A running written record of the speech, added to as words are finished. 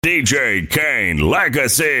DJ Kane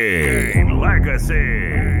Legacy.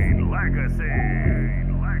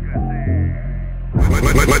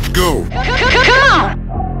 Let's go. Come on.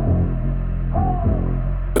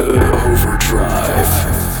 Overdrive.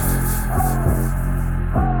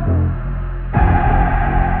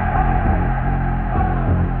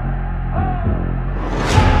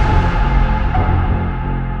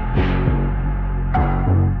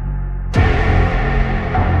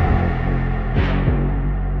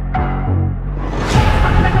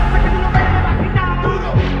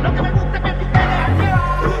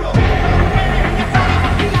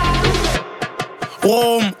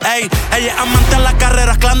 Ey, ella es amante de las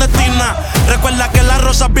carreras clandestinas. Recuerda que las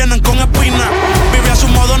rosas vienen con espinas. Vive a su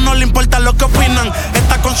modo, no le importa lo que opinan.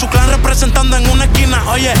 Está con su clan representando en una esquina.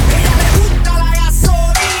 Oye, ella le gusta la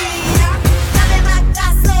gasolina. Dame más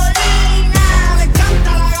gasolina. Le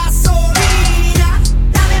encanta la gasolina.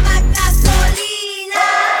 Dame más gasolina.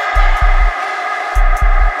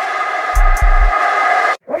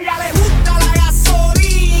 Ella le gusta la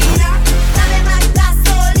gasolina. Dame más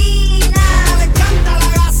gasolina. Le encanta la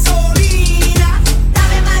gasolina.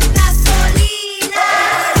 Dame más gasolina.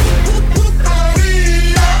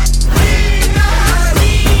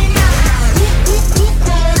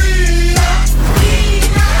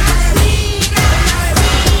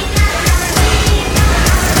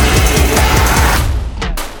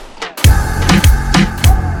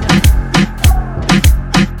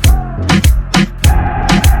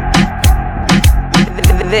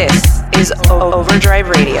 This is Overdrive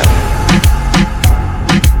Radio.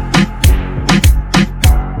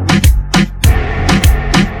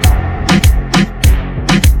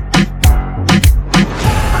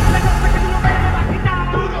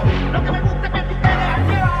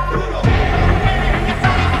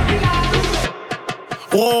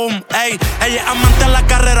 Ey, ella es amante de las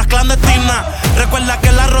carreras clandestinas. Recuerda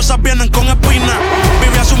que las rosas vienen con espinas.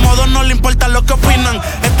 Vive a su modo, no le importa lo que opinan.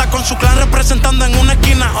 Está con su clan representando en una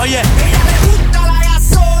esquina. Oye, ella le gusta la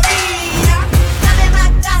gasolina. Dame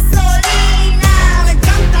más gasolina. Le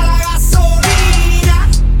encanta la gasolina.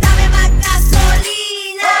 Dame más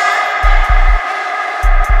gasolina.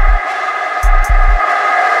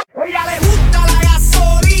 Ella le gusta la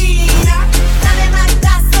gasolina. Dame más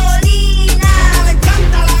gasolina. Le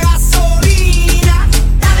encanta la gasolina.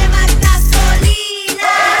 Dame más gasolina.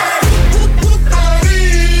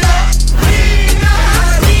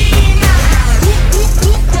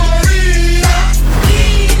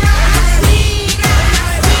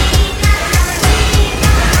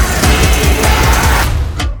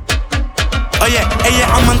 Oye, ella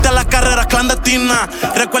es amante de las carreras clandestinas.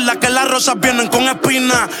 Recuerda que las rosas vienen con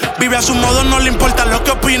espinas. Vive a su modo, no le importa lo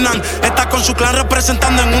que opinan. Está con su clan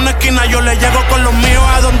representando en una esquina. Yo le llego con los míos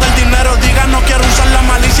a donde el dinero diga. No quiero usar la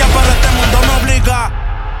malicia, pero este mundo me obliga.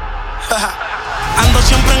 Ando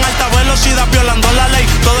siempre en alta velocidad violando la ley.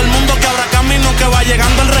 Todo el mundo que abra camino, que va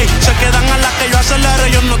llegando el rey. Se quedan a las que yo acelere,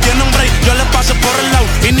 ellos no tienen break. Yo les pasé por el lado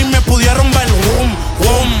y ni me pudieron ver.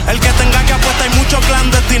 El que tenga que apuesta, hay mucho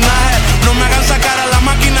clandestinaje. No me hagan sacar a la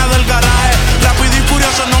máquina del garaje. Rápido y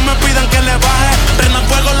furioso, no me pidan que le baje. Prendan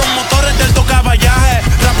fuego los motores del tocaballaje.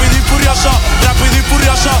 Rápido y furioso, rápido y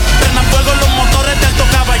furioso. Prendan fuego los motores del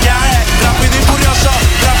tocaballaje. Rápido y furioso,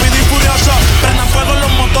 rápido y furioso. Prendan fuego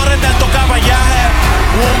los motores del tocaballaje.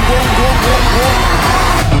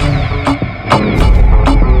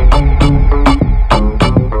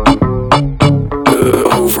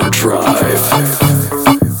 Overdrive.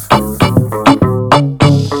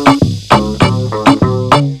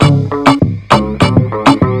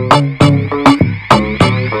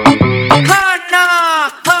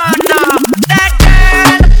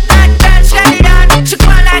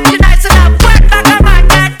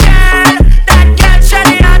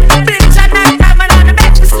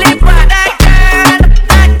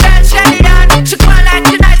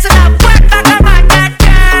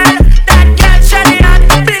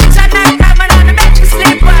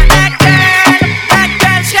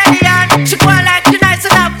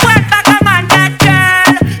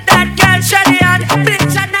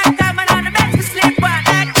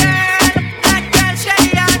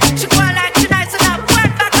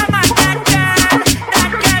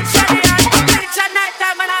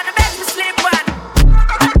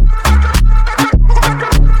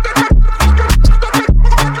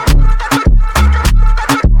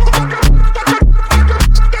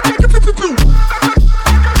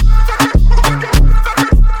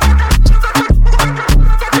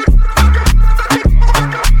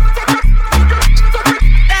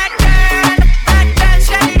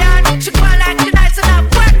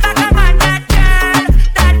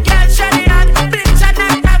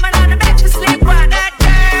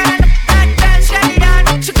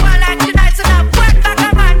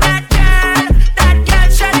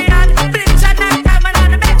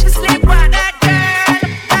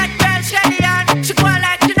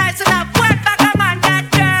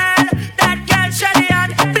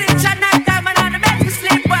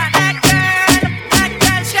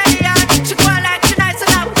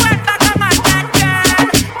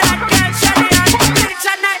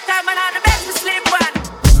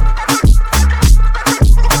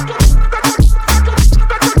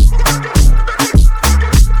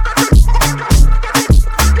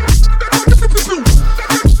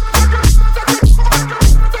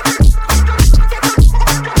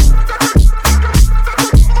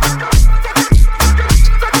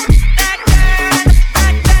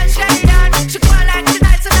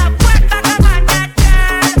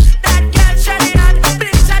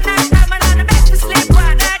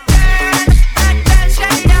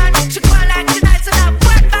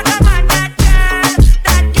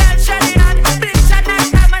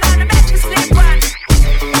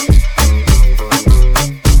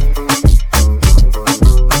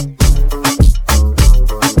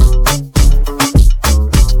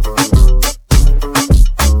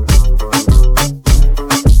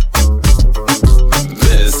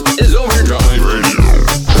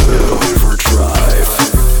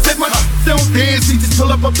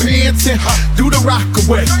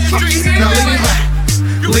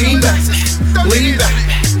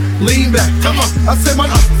 lean back. Come on, I said my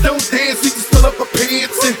don't dance, we just fill up our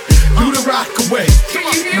pants and do the rock away.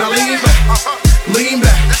 Now lean back, lean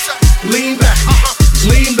back, lean back,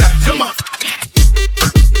 lean back. Come on.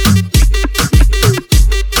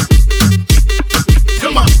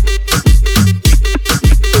 Come on.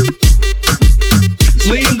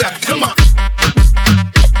 Lean back, come on.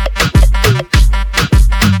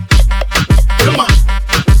 Come on.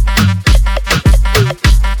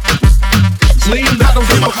 Lean back, don't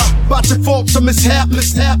give a about your faults or mishaps.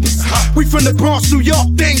 We from the Bronx, New York,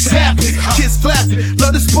 things happen. Kids flapping,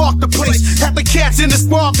 love to spark the place. Half the cats in the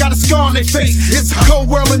spark got a scar on their face. It's a cold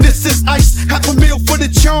world and this is ice. Half a meal for the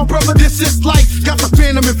charm, brother, this is life. Got the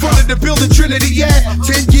phantom in front of the building, Trinity, yeah.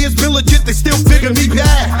 10 years been legit, they still figure me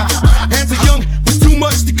bad. As a young, was too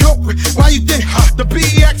much to cope with. Why you think the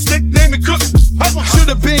BX nickname it Cook? Should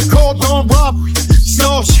have been called on robbery,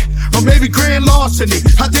 small shit, or maybe grand larceny.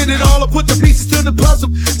 I did it all, I put the pieces to the puzzle.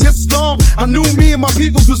 Just as long, I knew me and my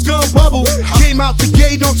peoples was gonna bubble. Came out the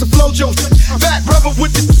gate on some flojo. Fat brother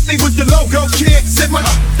with the with the logo. Kid said my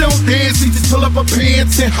don't dance, he just pull up our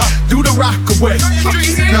pants and do the rock away.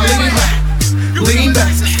 Now lean back, lean back,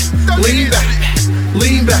 lean back,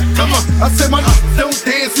 lean back. Come on, I said my don't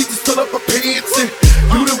dance, he just pull up our pants and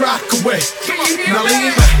do the rock away. Now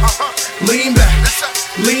lean back, lean back,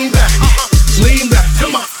 lean back, lean back.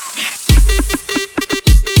 Come on.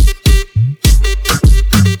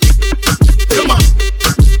 Come on.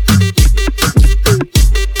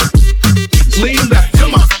 Lean back,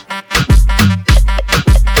 come on.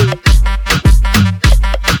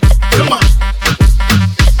 Come on.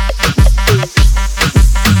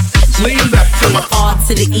 Lean back, come on. R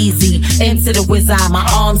to the easy, M to the wizard. My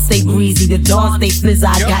arms stay breezy, the dawn stay fizz.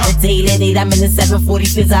 I got a date at 8, I'm in the 740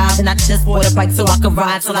 fizz. And I just bought a bike so I can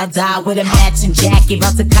ride till I die with a matching jacket.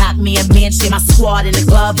 About to cop me a mansion. My squad in the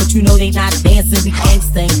club, but you know they not dancing. We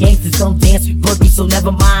gangsta and gangsters don't dance, we boogie. So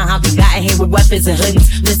never mind how we got here with weapons and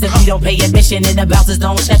hoodies. Listen, we don't pay admission and the bouncers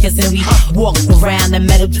don't check us. And we walk around the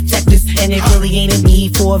metal detectors. And it really ain't a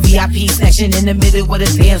need for a VIP section in the middle with a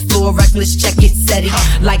dance floor. Reckless, check it, set it.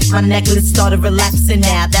 Like my necklace started relaxing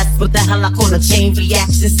now. That's what the hell I call a chain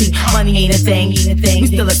reaction. See, money ain't a thing. We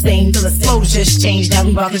still a thing, till the flow just changed. Now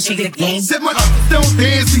we about to change the game. Said my don't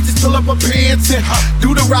dance, we just pull up our pants and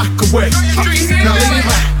do the rock away. Now lean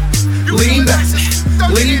back, lean back,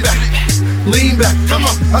 lean back, lean back. Come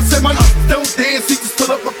on, I said my don't dance, we just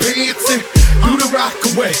pull up our pants and do the rock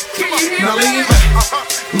away. Now lean back,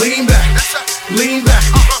 lean back, lean back,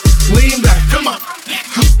 lean back. Come on.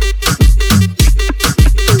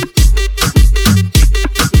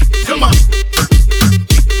 Come on.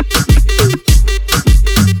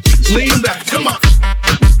 Lean back, come on.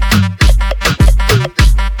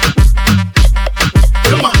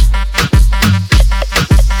 Come on.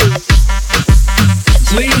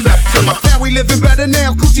 Lean back, come on. Now we living better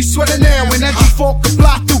now, Gucci sweater now, and that G4 can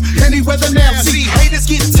fly through any weather now. See, haters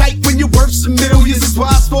get tight when you're worth some millions. That's why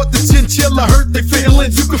I sport the chinchilla, hurt their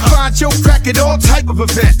feelings. You can find your crack at all type of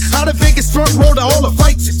events. Out of Vegas front row to all the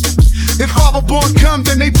fights. If Father Born come,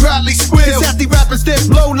 then they proudly squeal. It's at the rappers that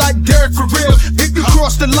blow like Derek for real. If you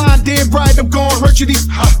cross the line, damn right, I'm gonna hurt you. These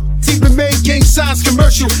even made gang signs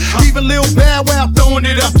commercial. Even Lil Bow Wow throwing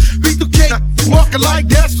it up. B2K walking like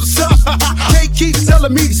that's what's up. K keep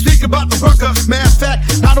telling me to speak about the rucker. Matter of fact,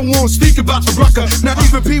 I don't want to speak about the rucker. Not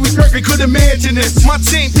even Pee Wee Kirkland could imagine this. My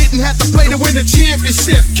team didn't have to play to win the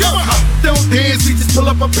championship. Come on, don't dance, we just pull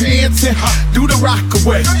up our pants and do the rock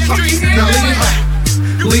away. Now lean back,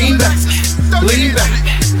 lean back, lean back,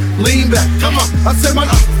 lean back. Come on, I said my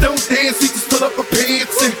don't dance, we just pull up our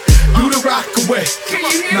pants and do the rock away.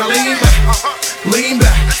 Now lean back, lean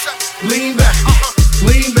back, lean back,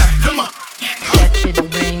 lean back. Come on. Touch it,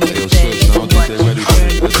 bring it, say what you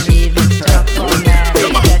heard, believe it, tough or not.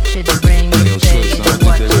 Touch it, bring it, say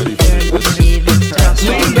what you heard, believe it, tough or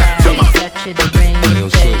not. Touch it, bring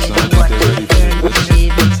it, say what you heard,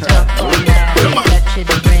 believe it, tough or not. Touch it,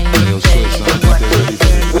 bring it, say what you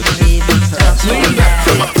heard, believe it, tough or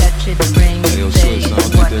not. Touch it, bring it, say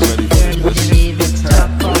what you heard, believe it,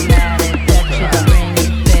 tough or not. Touch it, bring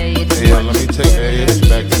it, say it. Hey, let me take this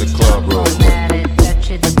back to the club real quick.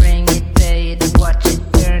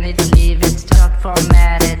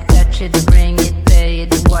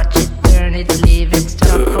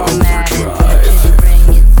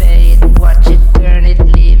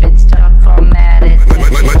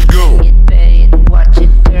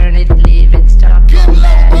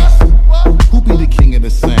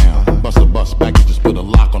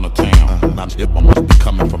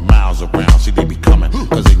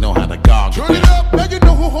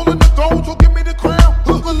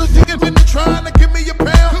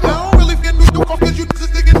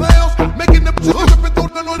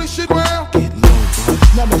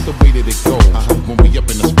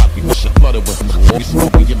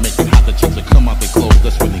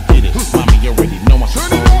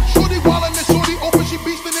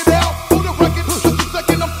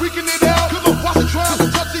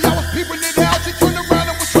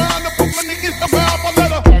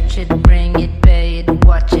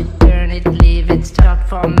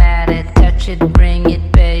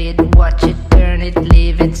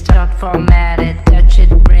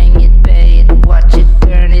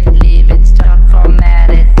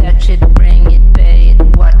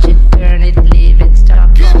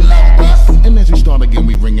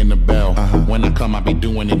 come, I be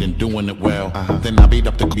doing it and doing it well. Then I beat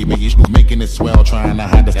up the beat, making it swell, trying to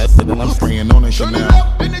hide the S and I'm spraying on a Chanel. Turn it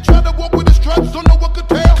up, then they try to walk with the straps, don't know what could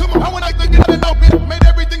tell. Come on, I went like to get it up, made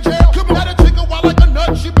everything jail. Come on, got a chick a while like a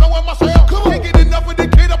nut, she blowing my cell. Come on, can't get enough of the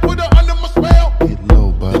kid, I put her under my spell. Get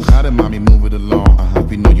low, bud. How did mommy move it along? If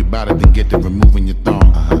you know you bout it, then get to removing your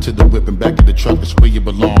thong. To the whip and back of the truck, that's where you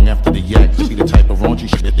belong. After the yak, to be the type of raunchy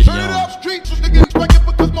shit that's Turn it up, street, so they get expected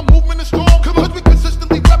because my movement is strong. Come on, 'cause we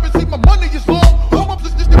consistently rapping, see my money is long. Home up,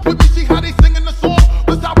 this put me, see how they singing the song.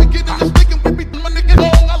 That's how we get in the stick and we be my niggas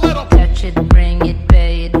long. I let 'em touch it, bring it,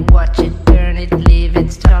 pay it, watch it, turn it, leave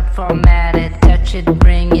it, start formatted. Touch it,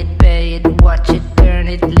 bring it, pay it, watch it, turn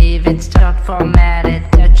it, leave it, start formatted.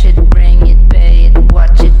 Touch it, bring it, pay it,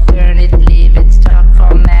 watch it, turn it, leave it, start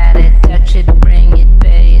formatted. Touch it, bring it,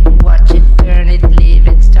 pay it, watch it, turn it, leave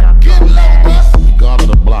it, start formatted. God of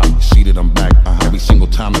the block, you see that I'm back. Every single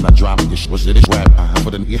time that I drop it, this was it is rap.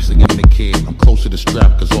 For the yes again, the kid, I'm close to the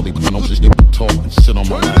strap, cause all they know is they talk and sit on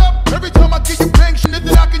my turn it lap. up, every time I get you bang, shit,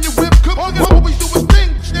 it's knocking your whip. Come on, all we do is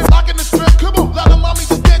things, they're locking the strip. Come on, lot of mommies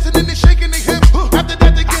just dancing and they shaking their hips. After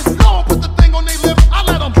that, they get slow, put the thing on their lips. I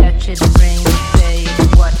let 'em touch it, bring it, pay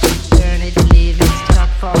it, watch it, turn it, leave it, start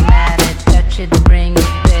formatted. Touch it, bring it,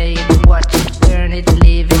 pay it, watch it, turn it,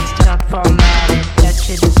 leave it, start formatted. Touch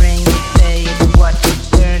it, bring it, pay it, watch it,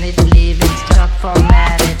 turn it, leave it, start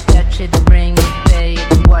formatted. Touch it, bring it, pay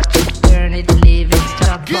it, watch it, turn it, leave it,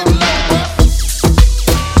 start get formatted. low.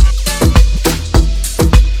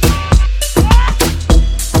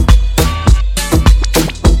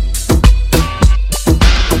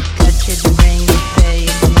 Touch it, bring it, pay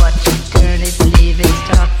it, watch it, turn it, leave it,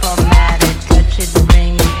 start formatted. Touch it,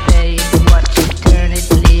 bring it, pay it, watch it, turn it,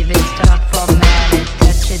 leave it, start formatted.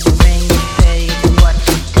 Touch it, bring it, pay it, watch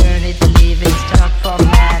it, turn it, leave it, start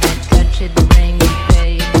formatted. Touch it, bring it,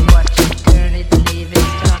 pay it, watch it, turn it, leave it,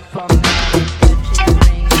 start formatted. Touch it,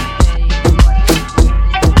 bring it, pay it, watch it, turn it,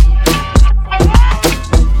 leave it,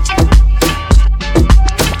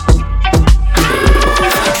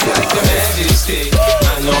 Like the magic stick.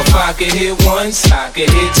 I know if I could hit once, I could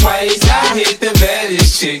hit twice. I hit the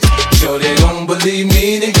baddest chicks. Sure they don't believe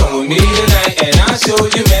me, then come with me tonight and I'll show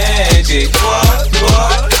you magic.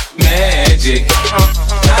 What? Magic. I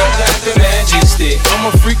got the magic stick. I'm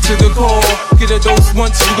a freak to the core. Get a dose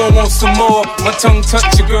once, you gon' want some more. My tongue touch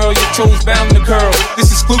your girl, your toes bound to curl.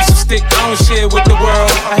 This exclusive stick, I don't share with the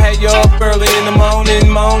world. I had you up early in the morning,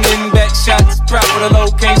 moaning back shots. Proud with a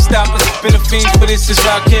low, can't stop us. Been a fiend for this, just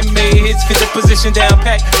rockin' made hits. Get the position down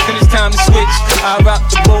packed, then it's time to switch. I rock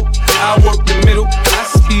the boat, I work the middle. I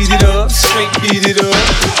speed it up, straight beat it up.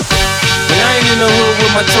 And I ain't in the hood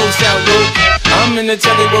with my toes out low. I'm in the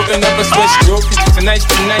telly working up a sweat stroke. Tonight's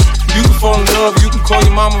the night, you can fall in love. You can call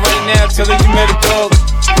your mama right now, tell her you met a dog.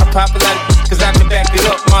 I pop it like, cause I can back it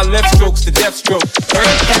up. My left stroke's the death stroke.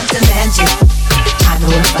 That's the magic. I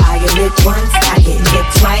know if I get it once, I get it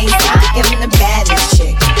twice. I am the baddest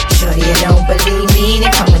chick. Sure you don't believe me,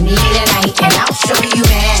 then come with me tonight and I'll show you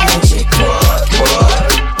magic. What?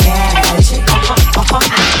 Magic. I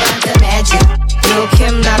got the magic. Lil'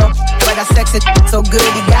 Kim not a but I sex it so good,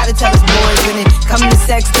 he gotta tell his boys when it come to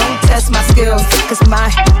sex, don't test my skills. Cause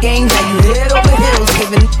my game had you head over heels,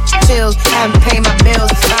 giving chills, haven't paid my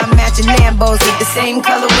bills. I'm matching Lambos with the same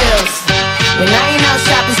color wheels. When I ain't out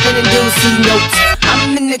shopping, spending dues, see notes.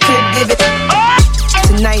 I'm in the crib, give it.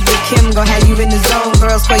 Tonight with Kim, gon' have you in the zone.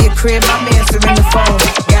 Girls call your crib, I'm answering the phone.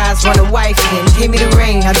 Guys want a wife, then give me the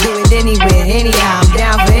ring. I do it anywhere, anyhow, I'm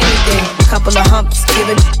down for anything. Couple of humps,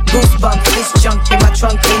 giving goosebumps. This junk in my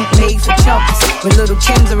trunk ain't made for chumps. When little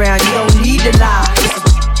Kim's around, you don't need to lie.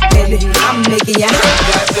 Baby, I'm making ya. I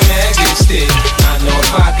got the magic stick. I know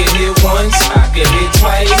if I could hit once, I could hit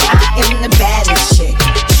twice. I am the baddest chick.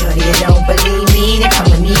 Sure you don't believe me, then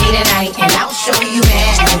come with me tonight and I'll show you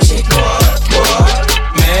magic. What?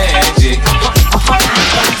 Magic. I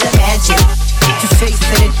got the magic. You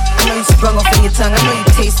facing it, I know you sprung off in your tongue, I know you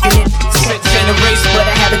tasting it. Sex and a race, But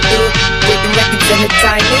I have it good, with the records and the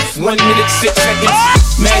time is 1 minute, 6 seconds.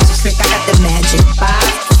 Magic stick, I got the magic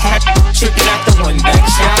vibe. Hat, tricking out the one back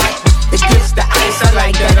shot. the grits, the ice, I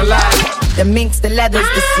like that a lot. The minks, the leathers,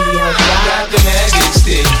 the CL. I got the magic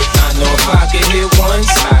stick. I know if I could hit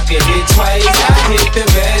once, I could hit twice. I hit the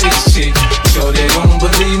baddest chick. Sure they don't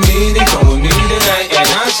believe me, then come with me tonight and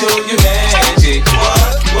I'll show you magic.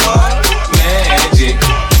 What? Magic.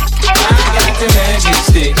 I got the magic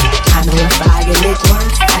stick. I know if I get lit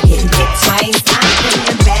once, I get lit twice. I'm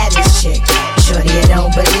the baddest chick. Sure you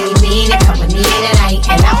don't believe me, then come with me tonight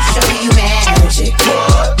and I'll show you magic.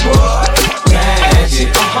 What? Magic.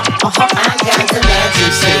 I got the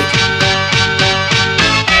magic stick.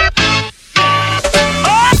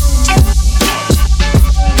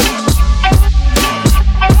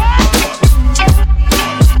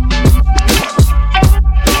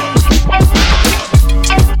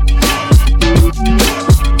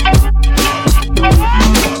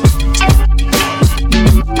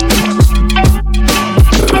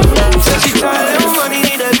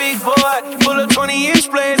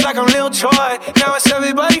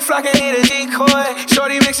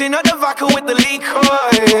 mixing up the vodka with the liquor.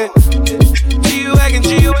 G-Wagon,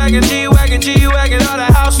 G-Wagon, G-Wagon, G-Wagon, all the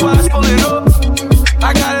housewives pulling up.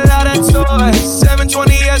 I got a lot of toys,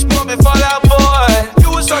 720S pumping Fall Out Boy.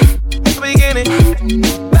 You was talking in the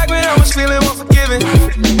beginning, back when I was feeling unforgiving.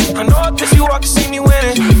 I know I guess you walk to see me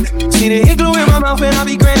winning. See the hit glue in my mouth and I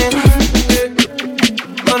be grinning. Yeah.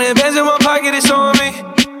 100 bands in my pocket, it's on me.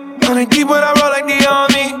 100 deep when I roll like the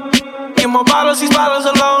army. Get more bottles, these bottles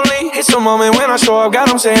are lonely. It's a moment when I show up, God,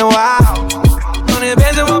 I'm saying wow. 100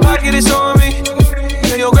 bands in my pocket, it's on me.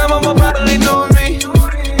 Yeah, your grandma probably know me.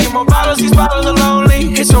 Get more bottles, these bottles are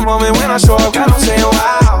lonely. It's a moment when I show up, God, I'm saying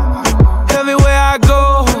wow. Everywhere I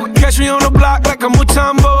go, catch me on the block like a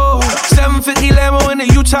Mutombo. 750 Lambo in the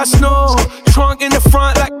Utah snow. Trunk in the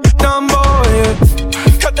front like Dumbo, yeah.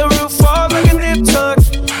 Cut the roof off like a nip tuck.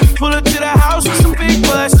 Pull up to the house with some big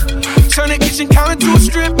butts. Turn the kitchen counter to a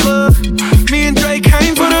strip club. Me and Drake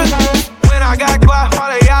came for the. When I got guap,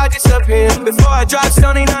 all of y'all disappeared. Before I dropped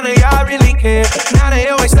Stoney, none of y'all really care. Now they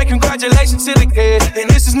always say congratulations to the kid. And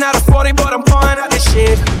this is not a 40, but I'm pouring out this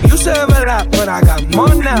shit. Used to have a lot, but I got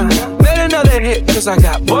more now. Made another hit, cause I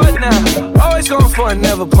got bored now. Always going for it,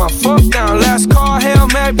 never pump fuck down. Last call, Hail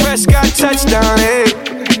Mary, Prescott, touchdown, hey.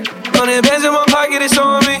 100 bands in my pocket, it's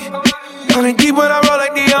on me. 100 deep when I roll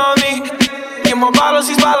like the army. Get more bottles,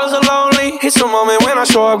 these bottles are lonely. It's a moment when I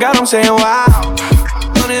show up, God, I'm saying wow.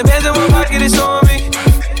 100 bands in my pocket, it's on me.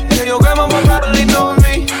 Yeah, your grandma probably know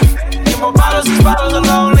me. Get more bottles, these bottles are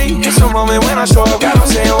lonely. It's a moment when I show up, God, I'm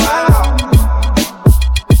saying wow.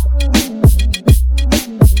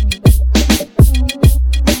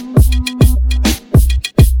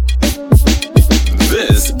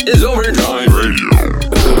 This is Overdrive Radio.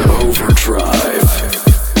 Overdrive.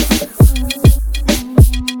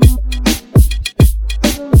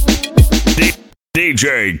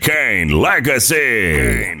 DJ Kane Legacy.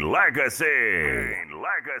 Kane Legacy. Kane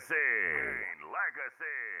Legacy.